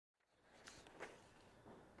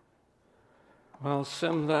Well,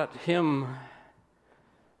 Sim, that hymn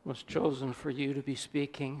was chosen for you to be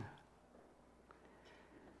speaking.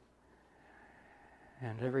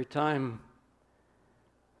 And every time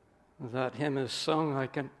that hymn is sung, I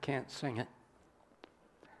can't sing it.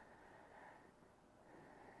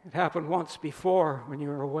 It happened once before when you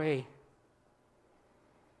were away.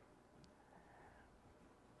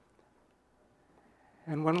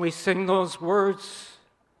 And when we sing those words,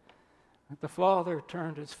 the Father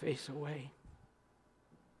turned his face away.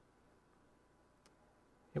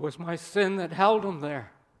 It was my sin that held him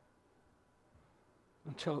there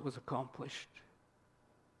until it was accomplished.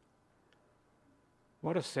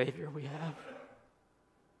 What a Savior we have.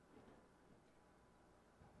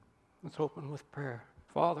 Let's open with prayer.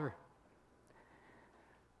 Father,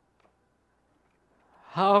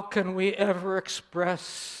 how can we ever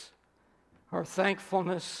express our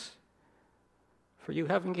thankfulness for you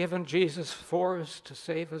having given Jesus for us to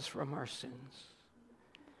save us from our sins?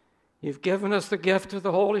 You've given us the gift of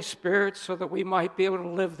the Holy Spirit so that we might be able to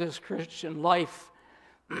live this Christian life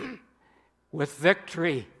with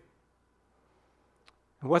victory,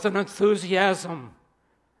 with an enthusiasm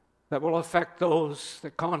that will affect those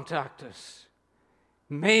that contact us.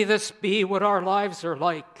 May this be what our lives are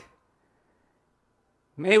like.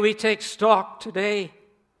 May we take stock today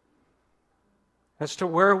as to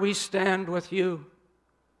where we stand with you.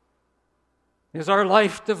 Is our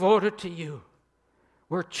life devoted to you?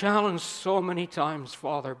 We're challenged so many times,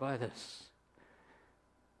 Father, by this.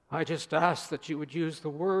 I just ask that you would use the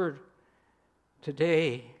word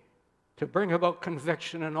today to bring about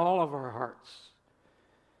conviction in all of our hearts,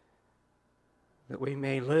 that we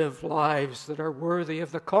may live lives that are worthy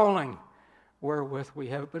of the calling wherewith we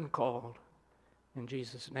have been called. In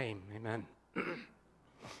Jesus' name, amen.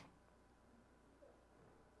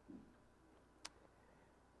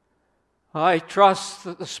 I trust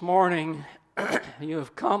that this morning you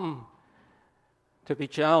have come to be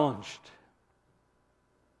challenged,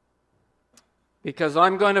 because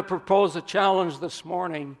I'm going to propose a challenge this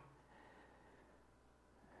morning,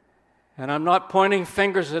 and I'm not pointing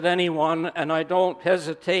fingers at anyone, and I don't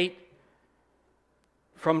hesitate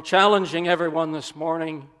from challenging everyone this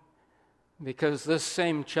morning, because this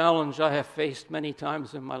same challenge I have faced many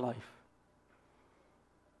times in my life.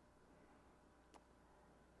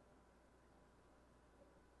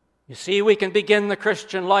 You see, we can begin the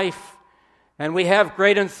Christian life, and we have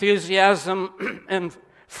great enthusiasm and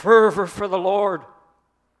fervor for the Lord.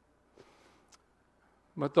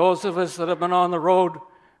 But those of us that have been on the road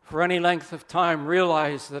for any length of time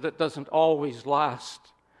realize that it doesn't always last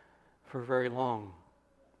for very long.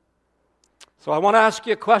 So I want to ask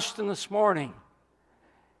you a question this morning.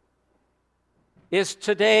 Is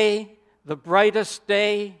today the brightest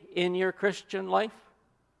day in your Christian life?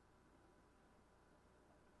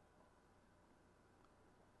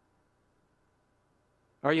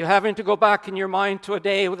 Are you having to go back in your mind to a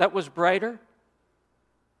day that was brighter?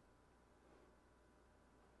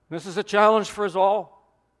 This is a challenge for us all.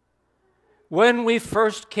 When we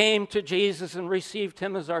first came to Jesus and received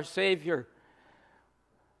him as our Savior,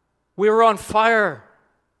 we were on fire.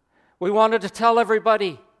 We wanted to tell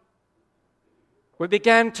everybody. We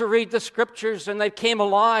began to read the Scriptures and they came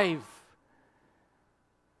alive.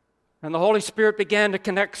 And the Holy Spirit began to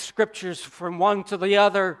connect Scriptures from one to the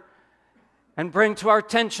other and bring to our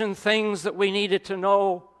attention things that we needed to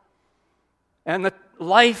know. And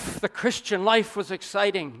the Christian life was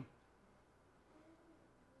exciting.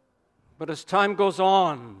 But as time goes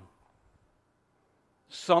on,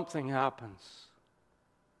 something happens.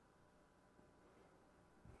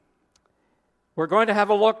 We're going to have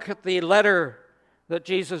a look at the letter that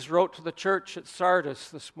Jesus wrote to the church at Sardis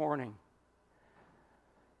this morning.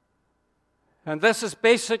 And this is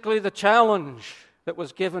basically the challenge that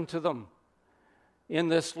was given to them in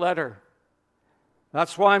this letter.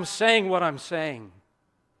 That's why I'm saying what I'm saying.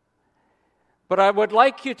 But I would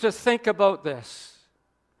like you to think about this.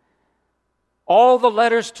 All the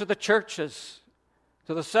letters to the churches,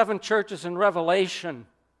 to the 7 churches in Revelation,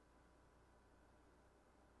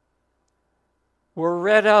 were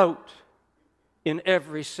read out in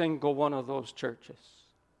every single one of those churches.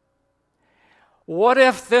 What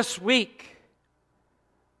if this week,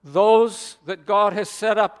 those that God has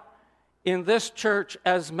set up in this church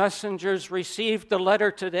as messengers received the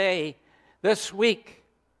letter today, this week?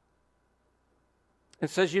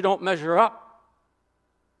 It says you don't measure up.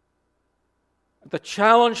 The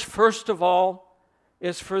challenge, first of all,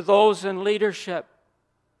 is for those in leadership.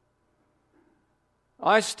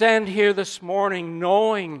 I stand here this morning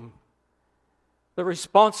knowing the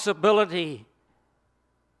responsibility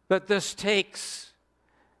that this takes,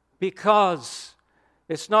 because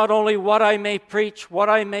It's not only what I may preach, what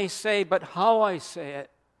I may say, but how I say it.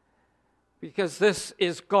 Because this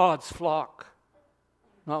is God's flock,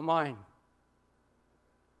 not mine.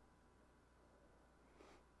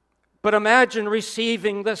 But imagine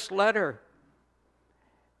receiving this letter,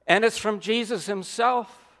 and it's from Jesus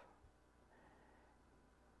himself.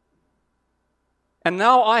 And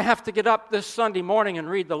now I have to get up this Sunday morning and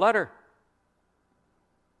read the letter.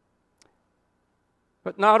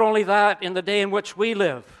 But not only that, in the day in which we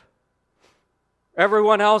live,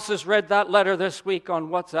 everyone else has read that letter this week on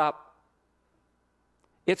WhatsApp.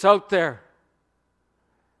 It's out there.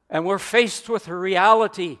 And we're faced with the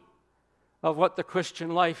reality of what the Christian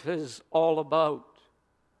life is all about.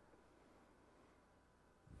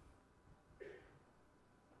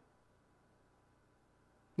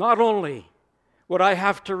 Not only would I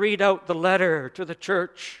have to read out the letter to the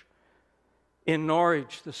church in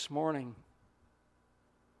Norwich this morning,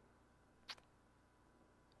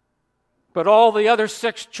 but all the other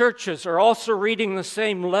 6 churches are also reading the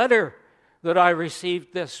same letter that I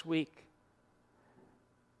received this week.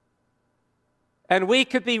 And we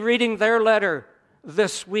could be reading their letter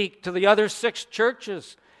this week to the other 6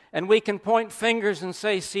 churches, and we can point fingers and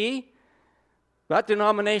say, see, that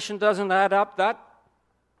denomination doesn't add up. That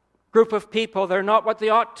group of people, they're not what they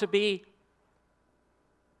ought to be.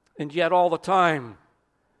 And yet all the time,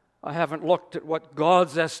 I haven't looked at what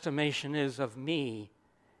God's estimation is of me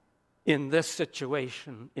in this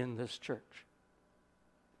situation, in this church.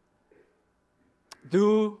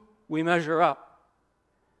 Do we measure up?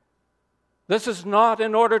 This is not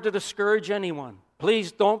in order to discourage anyone.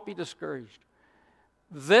 Please don't be discouraged.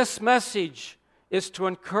 This message is to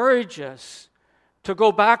encourage us to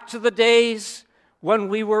go back to the days when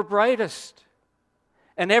we were brightest.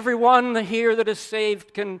 And everyone here that is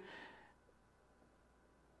saved can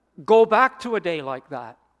go back to a day like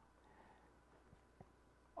that.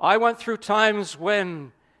 I went through times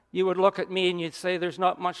when you would look at me and you'd say, there's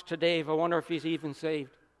not much to Dave. I wonder if he's even saved.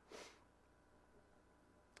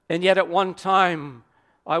 And yet at one time,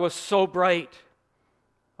 I was so bright.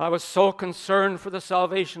 I was so concerned for the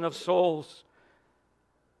salvation of souls.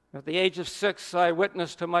 At the age of 6, I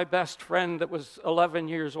witnessed to my best friend that was 11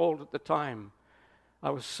 years old at the time. I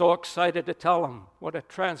was so excited to tell him what had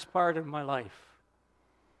transpired in my life.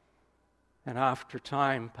 And after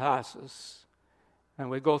time passes, and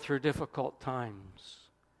we go through difficult times,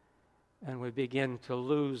 and we begin to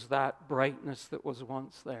lose that brightness that was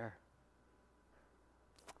once there.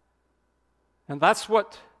 And that's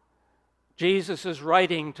what Jesus is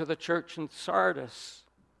writing to the church in Sardis.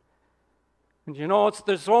 And you know,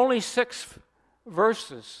 there's only 6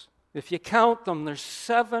 verses. If you count them, there's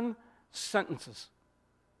 7 sentences.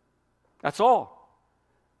 That's all.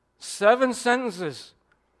 7 sentences.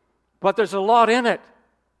 But there's a lot in it.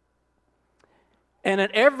 And in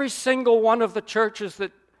every single one of the churches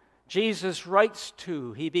that Jesus writes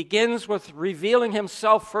to, he begins with revealing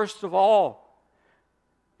himself first of all,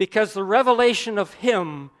 because the revelation of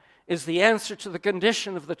him is the answer to the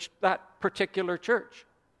condition of that particular church.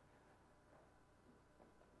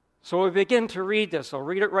 So we begin to read this. I'll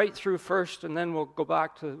read it right through first, and then we'll go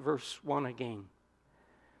back to verse 1 again.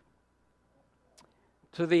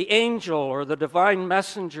 To the angel or the divine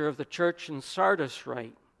messenger of the church in Sardis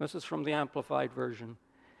write. This is from the Amplified Version.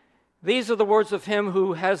 These are the words of him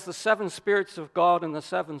who has the 7 spirits of God and the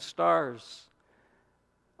 7 stars.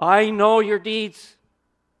 I know your deeds.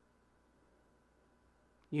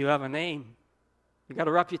 You have a name. You got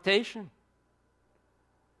a reputation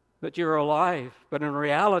that you're alive, but in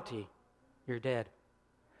reality, you're dead.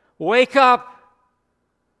 Wake up,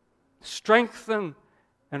 strengthen,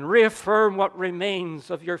 and reaffirm what remains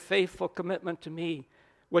of your faithful commitment to me,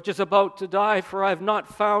 which is about to die, for I have not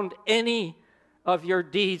found any of your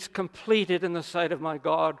deeds completed in the sight of my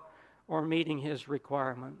God or meeting his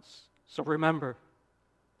requirements. So remember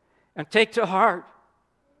and take to heart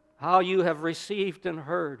how you have received and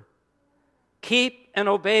heard. Keep and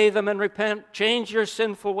obey them and repent. Change your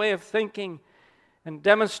sinful way of thinking and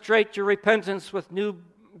demonstrate your repentance with new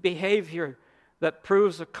behavior that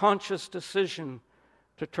proves a conscious decision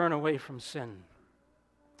to turn away from sin.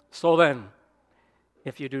 So then,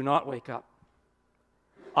 if you do not wake up,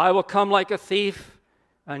 I will come like a thief,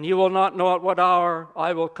 and you will not know at what hour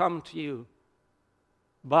I will come to you.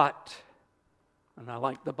 But, and I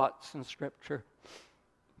like the buts in Scripture,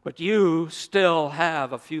 but you still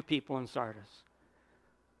have a few people in Sardis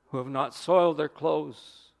who have not soiled their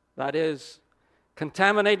clothes, that is,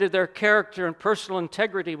 contaminated their character and personal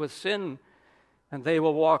integrity with sin, and they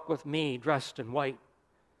will walk with me dressed in white,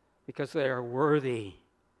 because they are worthy,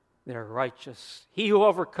 they are righteous. He who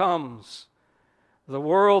overcomes, The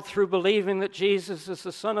world, through believing that Jesus is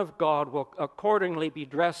the Son of God, will accordingly be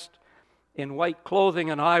dressed in white clothing,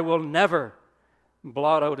 and I will never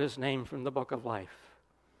blot out his name from the book of life.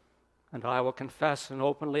 And I will confess and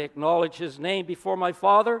openly acknowledge his name before my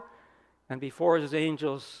Father and before his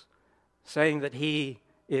angels, saying that he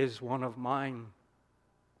is one of mine.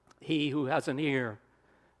 He who has an ear,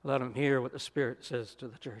 let him hear what the Spirit says to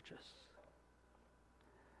the churches.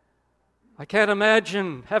 I can't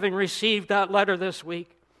imagine having received that letter this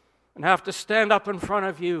week and have to stand up in front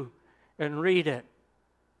of you and read it.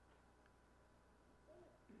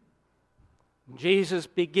 Jesus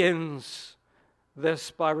begins this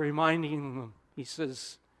by reminding them. He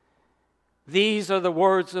says, "These are the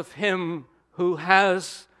words of him who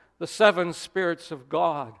has the seven spirits of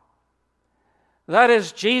God." That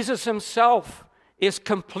is, Jesus himself is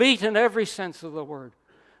complete in every sense of the word.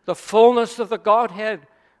 The fullness of the Godhead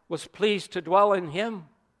was pleased to dwell in him.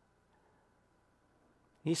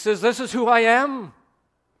 He says, "This is who I am.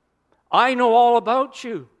 I know all about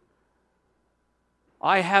you.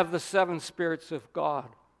 I have the seven spirits of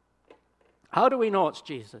God." How do we know it's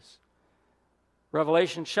Jesus?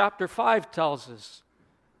 Revelation chapter 5 tells us.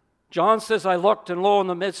 John says, "I looked, and lo, in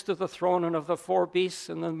the midst of the throne and of the four beasts,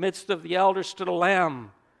 in the midst of the elders stood a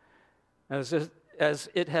lamb, as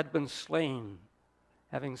it had been slain,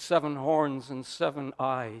 having 7 horns and 7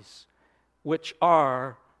 eyes, which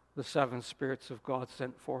are the 7 spirits of God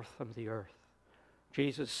sent forth from the earth."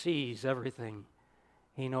 Jesus sees everything.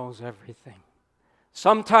 He knows everything.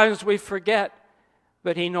 Sometimes we forget,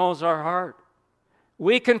 but he knows our heart.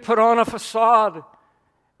 We can put on a facade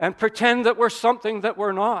and pretend that we're something that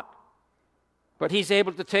we're not. But he's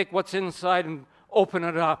able to take what's inside and open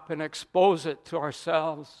it up and expose it to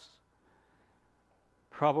ourselves.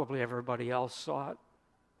 Probably everybody else saw it.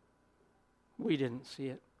 We didn't see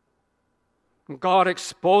it. And God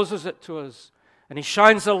exposes it to us, and he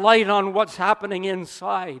shines a light on what's happening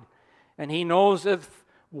inside. And he knows if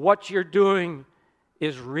what you're doing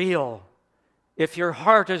is real, if your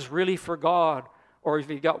heart is really for God, or if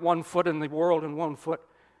you've got one foot in the world and one foot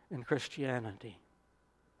in Christianity.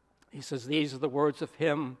 He says, "These are the words of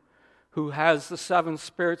him who has the 7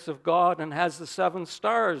 spirits of God and has the 7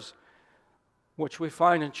 stars," which we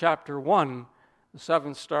find in chapter 1. The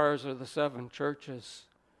 7 stars are the 7 churches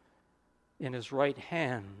in his right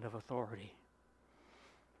hand of authority.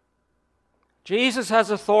 Jesus has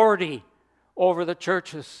authority over the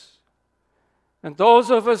churches. And those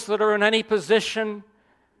of us that are in any position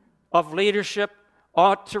of leadership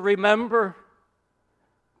ought to remember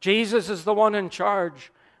Jesus is the one in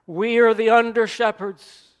charge. We are the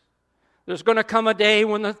under-shepherds. There's going to come a day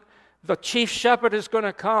when the chief shepherd is going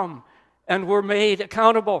to come, and we're made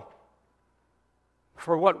accountable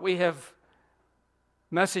for what we have,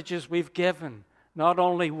 messages we've given. Not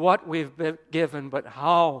only what we've been given, but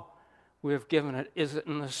how we've given it. Is it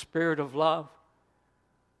in the spirit of love?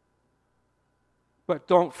 But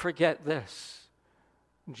don't forget this.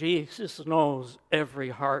 Jesus knows every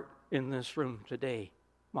heart in this room today,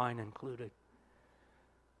 mine included.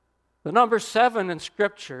 The number 7 in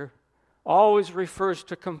Scripture always refers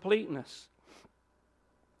to completeness.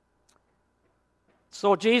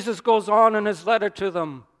 So Jesus goes on in his letter to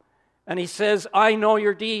them, and he says, "I know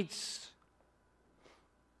your deeds."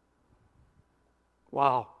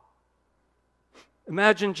 Wow.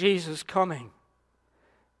 Imagine Jesus coming,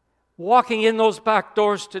 walking in those back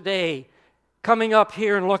doors today, coming up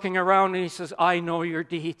here and looking around, and he says, "I know your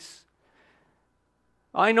deeds.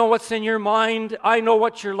 I know what's in your mind. I know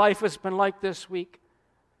what your life has been like this week."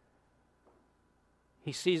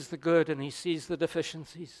 He sees the good and he sees the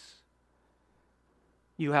deficiencies.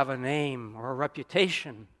 You have a name or a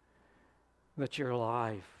reputation that you're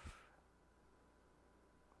alive.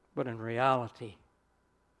 But in reality,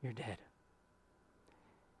 you're dead.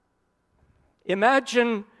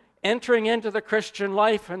 Imagine entering into the Christian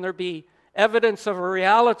life and there be evidence of a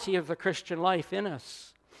reality of the Christian life in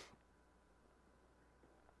us.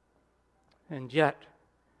 And yet,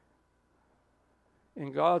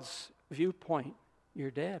 in God's viewpoint,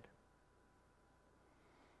 you're dead.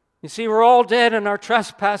 You see, we're all dead in our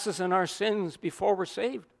trespasses and our sins before we're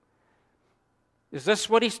saved. Is this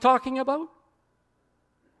what he's talking about?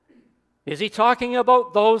 Is he talking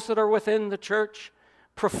about those that are within the church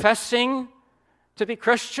professing to be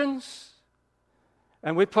Christians?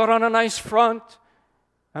 And we put on a nice front,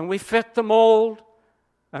 and we fit the mold,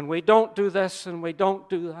 and we don't do this and we don't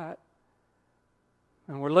do that.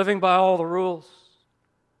 And we're living by all the rules,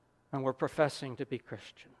 and we're professing to be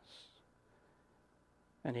Christians.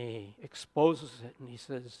 And he exposes it, and he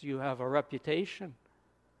says, you have a reputation.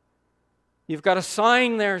 You've got a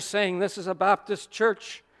sign there saying this is a Baptist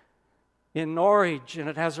church. in Norwich, and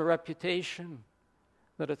it has a reputation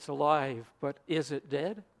that it's alive, but is it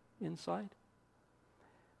dead inside?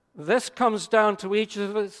 This comes down to each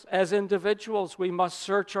of us as individuals. We must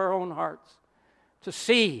search our own hearts to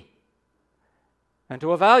see and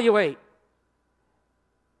to evaluate,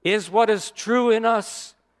 is what is true in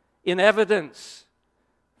us in evidence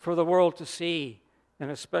for the world to see,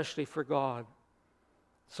 and especially for God.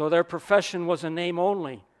 So their profession was a name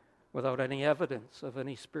only, without any evidence of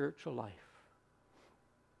any spiritual life.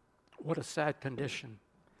 What a sad condition.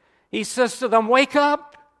 He says to them, wake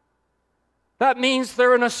up. That means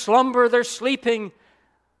they're in a slumber, they're sleeping.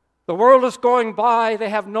 The world is going by. They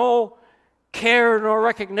have no care nor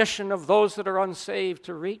recognition of those that are unsaved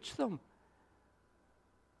to reach them.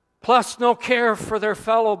 Plus no care for their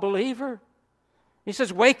fellow believer. He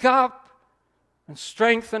says, wake up and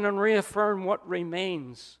strengthen and reaffirm what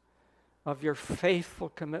remains of your faithful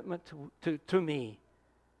commitment to me,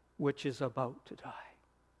 which is about to die.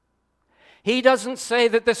 He doesn't say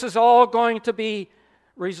that this is all going to be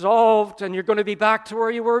resolved and you're going to be back to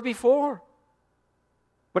where you were before.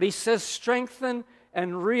 But he says strengthen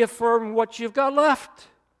and reaffirm what you've got left.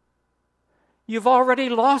 You've already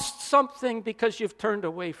lost something because you've turned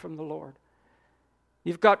away from the Lord.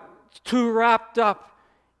 You've got too wrapped up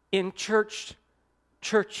in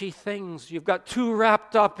churchy things. You've got too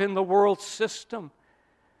wrapped up in the world system.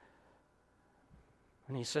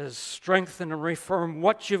 And he says, strengthen and reaffirm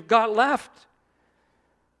what you've got left.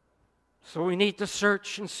 So we need to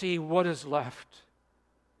search and see what is left.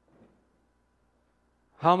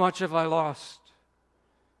 How much have I lost?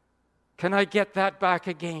 Can I get that back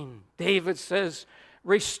again? David says,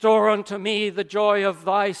 restore unto me the joy of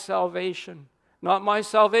thy salvation. Not my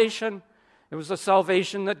salvation. It was the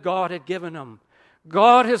salvation that God had given him.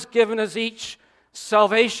 God has given us each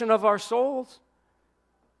salvation of our souls.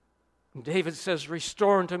 And David says,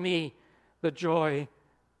 restore unto me the joy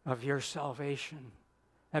of your salvation.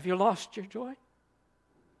 Have you lost your joy?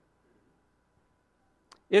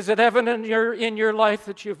 Is it evident in your life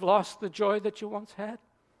that you've lost the joy that you once had?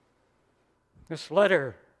 This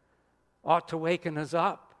letter ought to waken us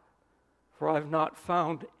up, for I've not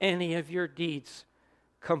found any of your deeds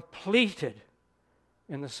completed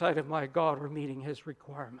in the sight of my God or meeting his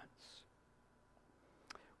requirements.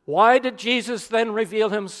 Why did Jesus then reveal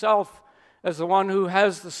himself as the one who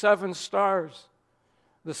has the 7 stars,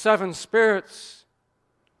 the 7 spirits?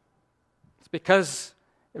 It's because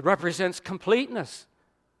it represents completeness.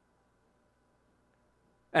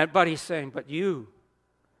 But he's saying, but you,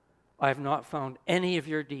 I have not found any of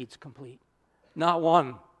your deeds complete. Not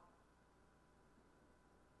one.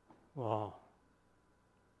 Wow.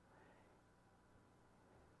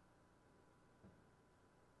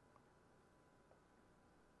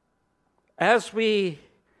 As we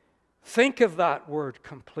think of that word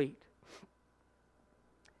complete,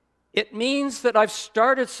 it means that I've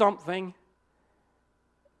started something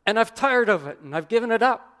and I've tired of it and I've given it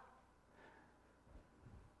up.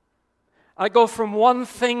 I go from one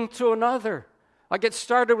thing to another. I get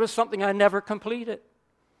started with something I never completed.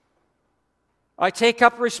 I take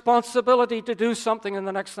up responsibility to do something and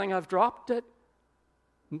the next thing I've dropped it.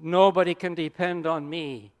 Nobody can depend on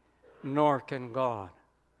me, nor can God.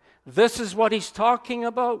 This is what he's talking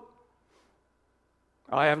about.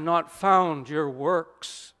 I have not found your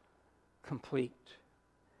works complete.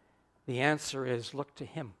 The answer is look to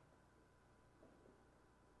him.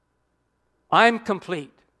 I'm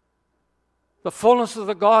complete. The fullness of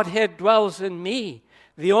the Godhead dwells in me.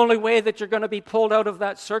 The only way that you're going to be pulled out of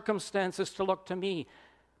that circumstance is to look to me.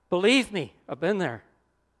 Believe me, I've been there.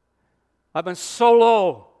 I've been so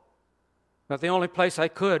low that the only place I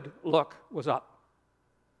could look was up.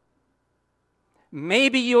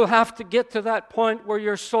 Maybe you'll have to get to that point where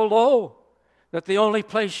you're so low that the only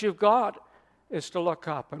place you've got is to look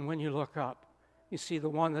up. And when you look up, you see the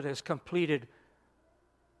one that has completed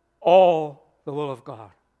all the will of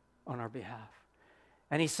God on our behalf.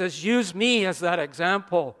 And he says, use me as that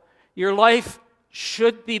example. Your life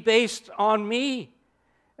should be based on me.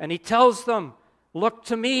 And he tells them, look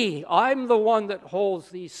to me. I'm the one that holds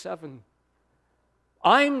these 7.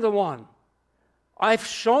 I'm the one. I've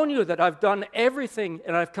shown you that I've done everything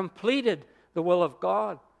and I've completed the will of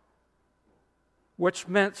God, which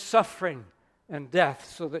meant suffering and death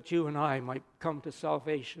so that you and I might come to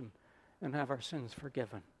salvation and have our sins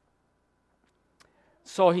forgiven.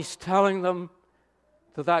 So he's telling them,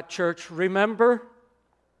 to that church, remember,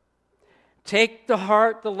 take to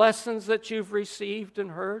heart the lessons that you've received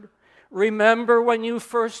and heard. Remember when you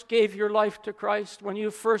first gave your life to Christ, when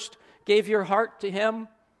you first gave your heart to him,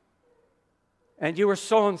 and you were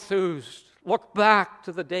so enthused, Look back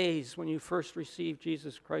to the days when you first received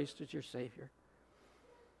Jesus Christ as your Savior.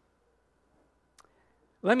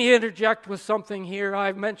 Let me interject with something here.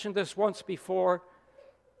 I've mentioned this once before.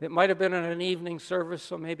 It might have been in an evening service,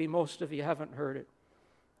 so maybe most of you haven't heard it.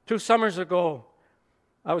 2 summers ago,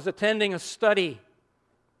 I was attending a study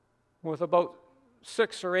with about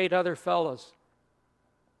 6 or 8 other fellows.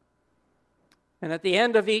 And at the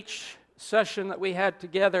end of each session that we had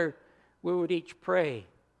together, we would each pray.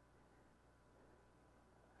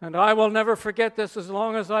 And I will never forget this as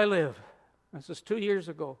long as I live. This is 2 years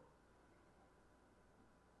ago.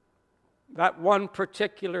 That one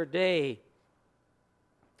particular day,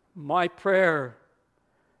 my prayer,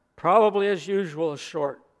 probably as usual, is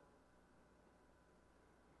short.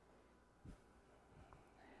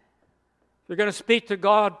 If you're going to speak to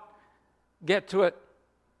God, get to it.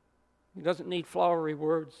 He doesn't need flowery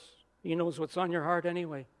words. He knows what's on your heart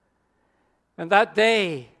anyway. And that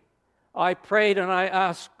day, I prayed and I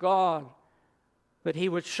asked God that He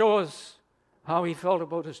would show us how He felt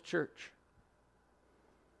about His church.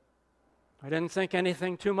 I didn't think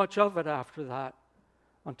anything too much of it after that,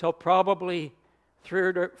 until probably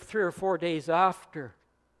 3 or 4 days after.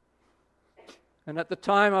 And at the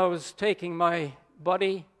time, I was taking my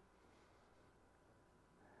buddy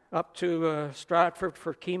up to Stratford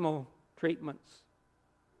for chemo treatments.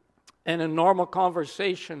 And in normal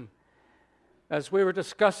conversation, as we were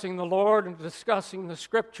discussing the Lord and discussing the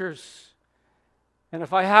Scriptures, and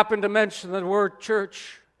if I happened to mention the word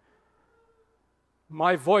church,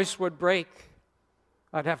 my voice would break.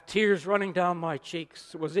 I'd have tears running down my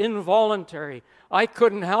cheeks. It was involuntary. I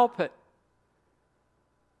couldn't help it.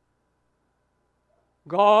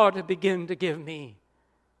 God began to give me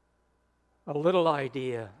a little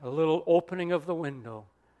idea, a little opening of the window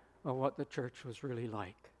of what the church was really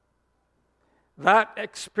like. That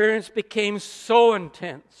experience became so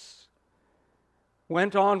intense.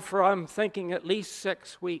 Went on for, I'm thinking, at least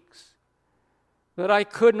 6 weeks. That I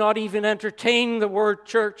could not even entertain the word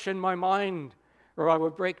church in my mind, or I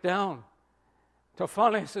would break down. Till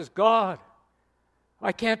finally I says, God,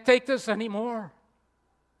 I can't take this anymore.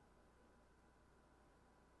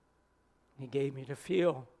 He gave me to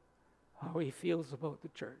feel how He feels about the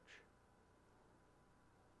church.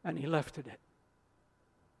 And He lifted it.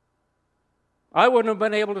 I wouldn't have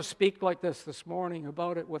been able to speak like this morning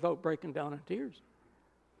about it without breaking down in tears.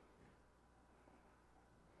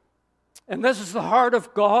 And this is the heart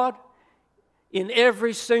of God in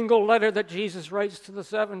every single letter that Jesus writes to the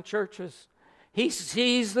 7 churches. He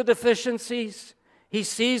sees the deficiencies. He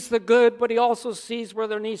sees the good, but He also sees where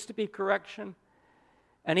there needs to be correction.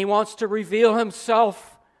 And He wants to reveal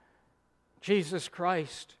Himself, Jesus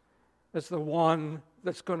Christ, as the one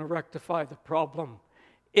that's going to rectify the problem.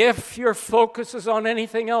 If your focus is on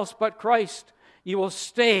anything else but Christ, you will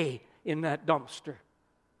stay in that dumpster.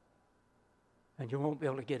 And you won't be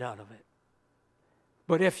able to get out of it.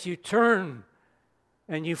 But if you turn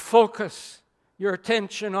and you focus your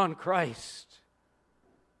attention on Christ,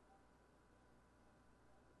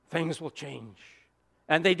 things will change.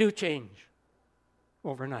 And they do change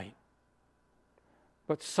overnight.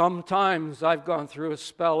 But sometimes I've gone through a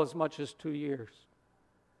spell as much as 2 years.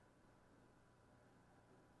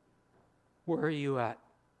 Where are you at?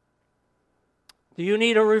 Do you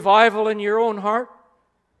need a revival in your own heart?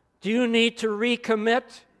 Do you need to recommit?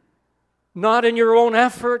 Not in your own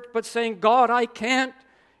effort, but saying, God, I can't.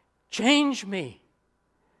 Change me.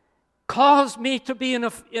 Cause me to be in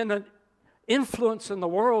an influence in the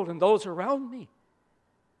world and those around me.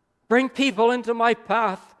 Bring people into my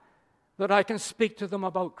path that I can speak to them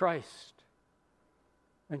about Christ.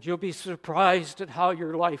 And you'll be surprised at how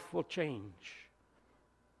your life will change.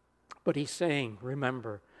 But He's saying,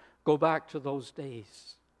 remember, go back to those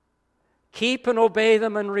days. Keep and obey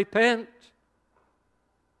them and repent.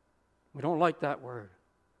 We don't like that word.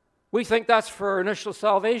 We think that's for our initial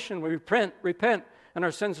salvation. We repent, and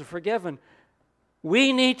our sins are forgiven.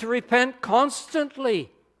 We need to repent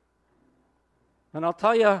constantly. And I'll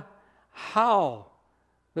tell you how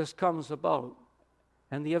this comes about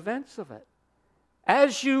and the events of it.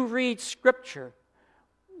 As you read Scripture,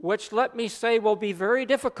 which, let me say, will be very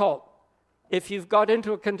difficult if you've got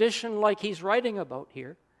into a condition like he's writing about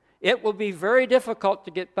here, it will be very difficult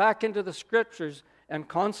to get back into the Scriptures and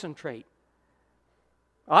concentrate.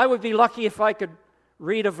 I would be lucky if I could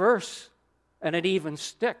read a verse and it even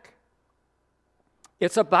stick.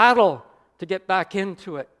 It's a battle to get back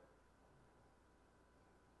into it.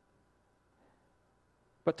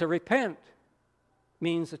 But to repent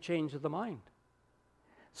means a change of the mind.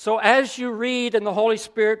 So as you read and the Holy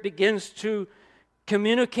Spirit begins to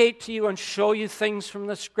communicate to you and show you things from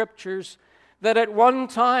the Scriptures that at one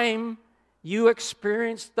time You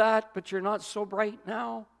experienced that, but you're not so bright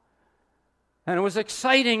now. And it was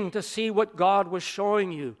exciting to see what God was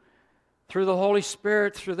showing you through the Holy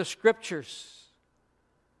Spirit, through the Scriptures.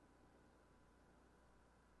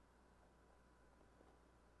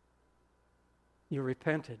 You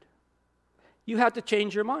repented. You had to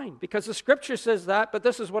change your mind because the Scripture says that, but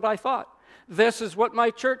this is what I thought. This is what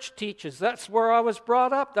my church teaches. That's where I was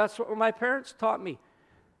brought up. That's what my parents taught me.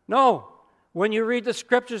 No. When you read the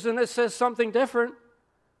Scriptures and it says something different,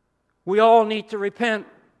 we all need to repent.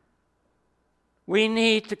 We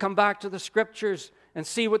need to come back to the Scriptures and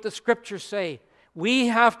see what the Scriptures say. We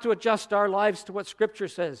have to adjust our lives to what Scripture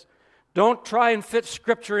says. Don't try and fit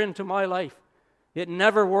Scripture into my life. It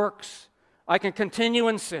never works. I can continue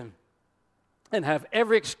in sin and have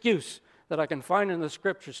every excuse that I can find in the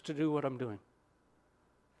Scriptures to do what I'm doing.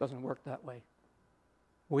 It doesn't work that way.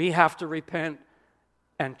 We have to repent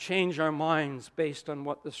and change our minds based on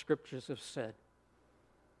what the Scriptures have said.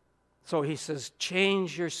 So he says,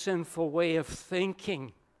 change your sinful way of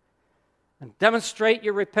thinking and demonstrate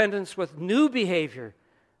your repentance with new behavior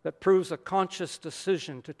that proves a conscious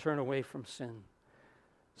decision to turn away from sin.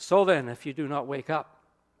 So then, if you do not wake up,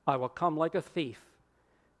 I will come like a thief,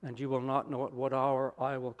 and you will not know at what hour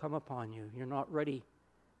I will come upon you. You're not ready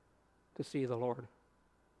to see the Lord.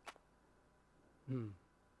 He's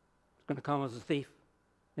going to come as a thief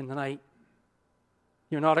in the night.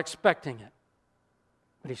 You're not expecting it,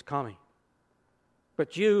 but he's coming.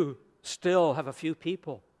 But you still have a few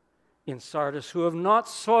people in Sardis who have not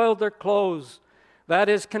soiled their clothes, that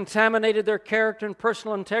is, contaminated their character and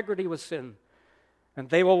personal integrity with sin. And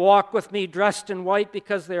they will walk with me dressed in white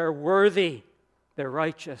because they are worthy, they're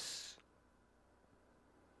righteous.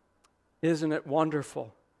 Isn't it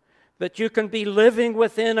wonderful that you can be living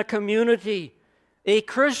within a community, a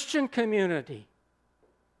Christian community,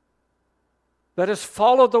 that has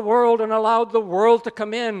followed the world and allowed the world to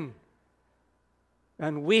come in.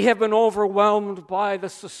 And we have been overwhelmed by the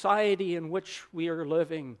society in which we are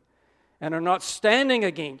living and are not standing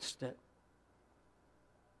against it.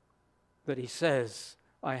 But he says,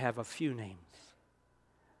 I have a few names.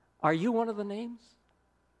 Are you one of the names?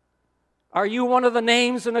 Are you one of the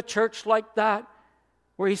names in a church like that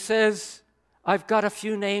where he says, I've got a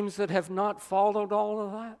few names that have not followed all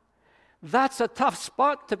of that? That's a tough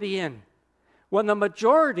spot to be in. When the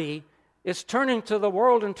majority is turning to the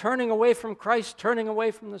world and turning away from Christ, turning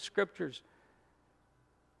away from the Scriptures.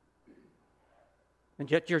 And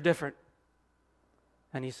yet you're different.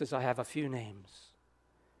 And he says, I have a few names.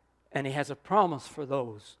 And he has a promise for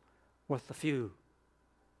those with the few.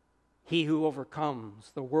 He who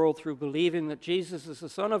overcomes the world through believing that Jesus is the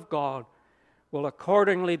Son of God will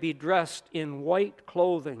accordingly be dressed in white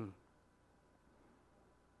clothing.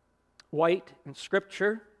 White in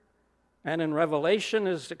Scripture and in Revelation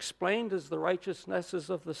is explained as the righteousnesses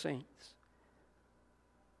of the saints.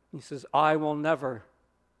 He says, I will never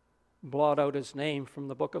blot out his name from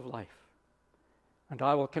the book of life. And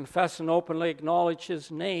I will confess and openly acknowledge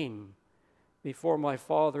his name before my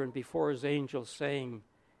Father and before his angels, saying,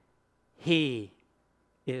 he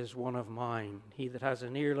is one of mine. He that has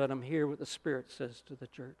an ear, let him hear what the Spirit says to the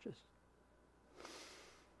churches.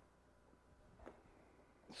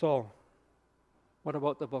 So, what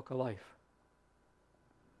about the book of life?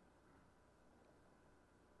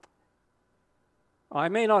 I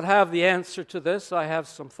may not have the answer to this. I have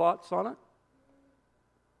some thoughts on it.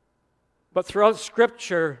 But throughout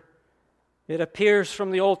Scripture, it appears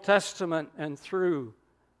from the Old Testament and through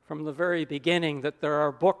from the very beginning that there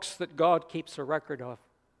are books that God keeps a record of.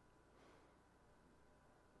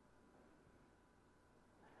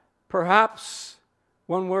 Perhaps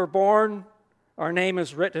when we're born, our name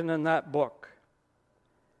is written in that book.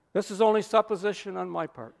 This is only supposition on my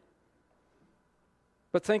part.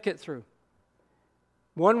 But think it through.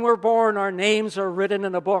 When we're born, our names are written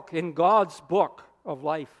in a book, in God's book of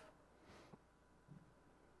life.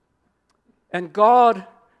 And God,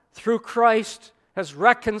 through Christ, has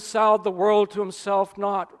reconciled the world to himself,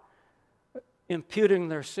 not imputing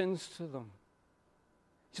their sins to them.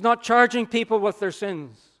 He's not charging people with their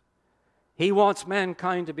sins. He wants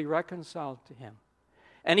mankind to be reconciled to him.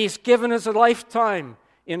 And he's given us a lifetime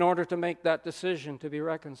in order to make that decision to be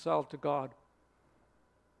reconciled to God.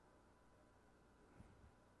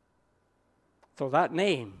 So that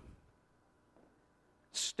name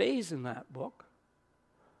stays in that book.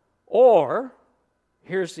 Or,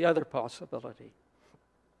 here's the other possibility.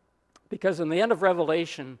 Because in the end of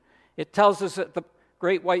Revelation, it tells us that the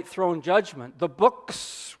great white throne judgment, the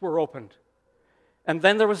books were opened. And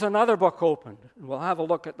then there was another book opened. And we'll have a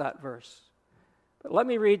look at that verse. But let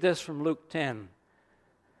me read this from Luke 10.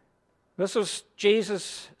 This was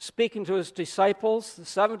Jesus speaking to his disciples. The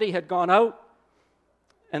 70 had gone out,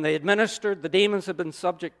 and they administered. The demons had been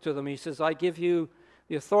subject to them. He says, I give you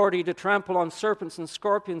the authority to trample on serpents and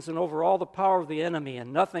scorpions and over all the power of the enemy,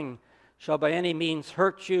 and nothing shall by any means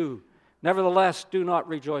hurt you. Nevertheless, do not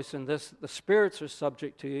rejoice in this. The spirits are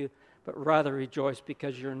subject to you, but rather rejoice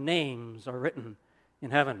because your names are written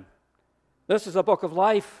in heaven. This is a book of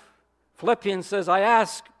life. Philippians says, I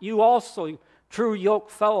ask you also, true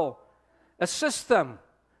yoke fellow, assist them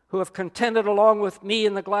who have contended along with me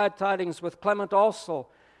in the glad tidings, with Clement also,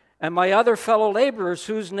 and my other fellow laborers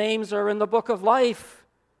whose names are in the book of life.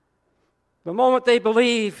 The moment they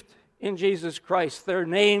believed in Jesus Christ, their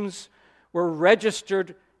names were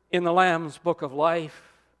registered in the Lamb's book of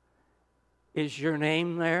life. Is your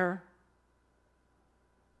name there?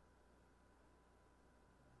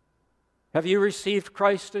 Have you received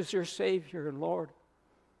Christ as your Savior and Lord?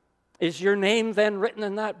 Is your name then written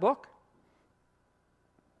in that book?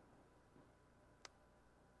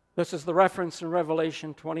 This is the reference in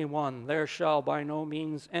Revelation 21. There shall by no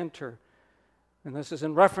means enter. And this is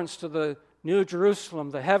in reference to the New Jerusalem,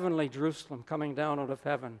 the heavenly Jerusalem coming down out of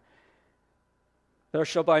heaven. There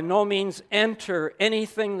shall by no means enter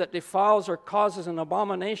anything that defiles or causes an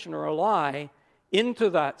abomination or a lie into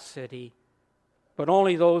that city, but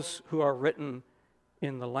only those who are written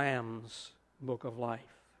in the Lamb's book of life.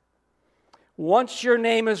 Once your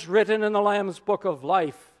name is written in the Lamb's book of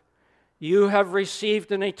life, you have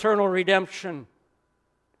received an eternal redemption.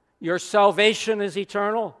 Your salvation is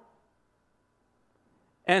eternal.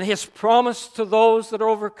 And his promise to those that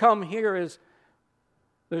overcome here is,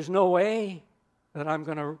 there's no way that I'm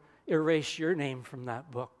going to erase your name from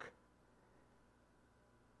that book.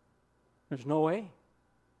 There's no way.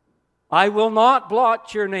 I will not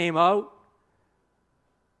blot your name out.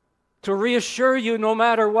 To reassure you, no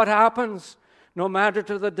matter what happens, no matter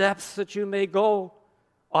to the depths that you may go,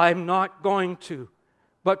 I'm not going to.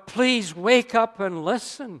 But please wake up and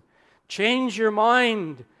listen. Change your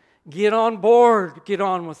mind. Get on board. Get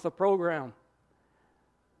on with the program.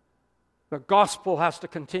 The gospel has to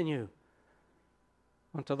continue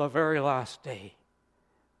until the very last day.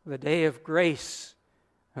 The day of grace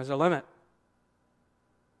has a limit.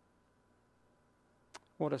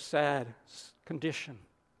 What a sad condition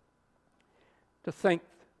to think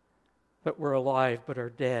that we're alive but are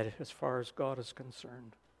dead as far as God is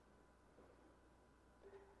concerned.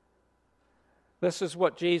 This is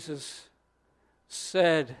what Jesus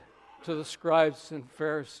said to the scribes and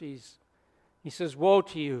Pharisees. He says, woe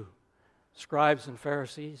to you, scribes and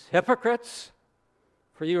Pharisees, hypocrites!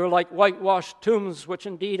 For you are like whitewashed tombs, which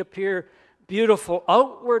indeed appear beautiful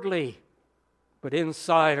outwardly, but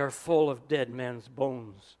inside are full of dead men's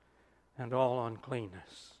bones and all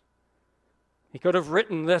uncleanness. He could have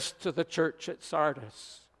written this to the church at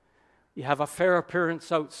Sardis. You have a fair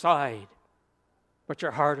appearance outside, but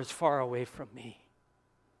your heart is far away from me.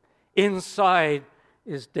 Inside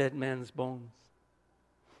is dead men's bones.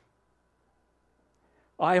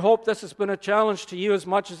 I hope this has been a challenge to you as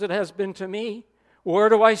much as it has been to me. Where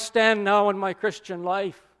do I stand now in my Christian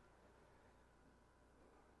life?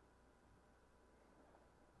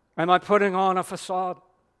 Am I putting on a facade?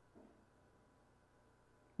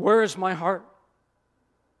 Where is my heart?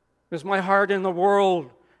 Is my heart in the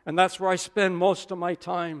world, and that's where I spend most of my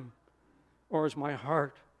time? Or is my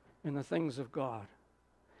heart in the things of God?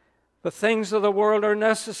 The things of the world are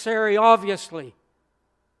necessary, obviously.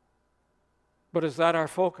 But is that our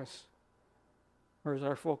focus? Or is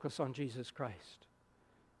our focus on Jesus Christ?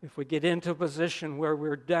 If we get into a position where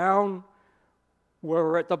we're down, where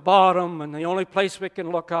we're at the bottom, and the only place we can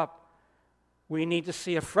look up, we need to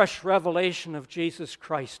see a fresh revelation of Jesus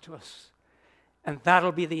Christ to us. And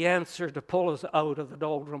that'll be the answer to pull us out of the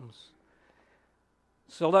doldrums.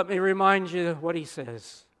 So let me remind you what he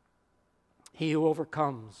says. He who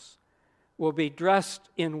overcomes will be dressed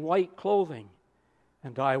in white clothing,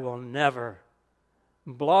 and I will never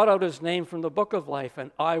blot out his name from the book of life, and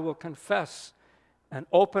I will confess and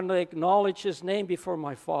openly acknowledge his name before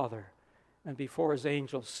my Father and before his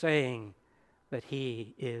angels, saying that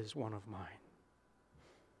he is one of mine.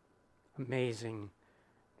 Amazing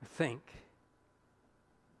to think.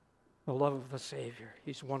 The love of the Savior,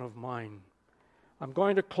 he's one of mine. I'm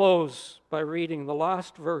going to close by reading the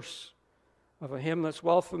last verse of a hymn that's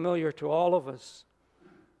well familiar to all of us.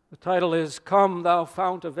 The title is, Come, Thou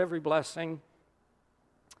Fount of Every Blessing.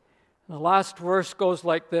 The last verse goes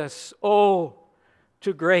like this, Oh,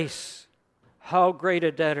 to grace, how great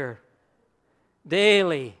a debtor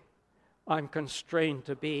daily I'm constrained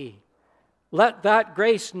to be. Let that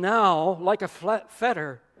grace now, like a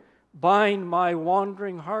fetter, bind my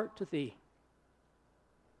wandering heart to thee.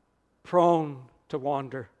 prone to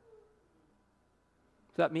wander.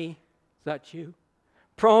 Is that me? Is that you?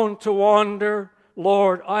 Prone to wander,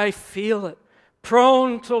 Lord, I feel it.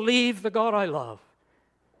 Prone to leave the God I love.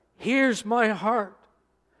 Here's my heart.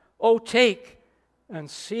 Oh, take and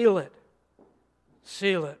seal it.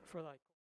 Seal it for thy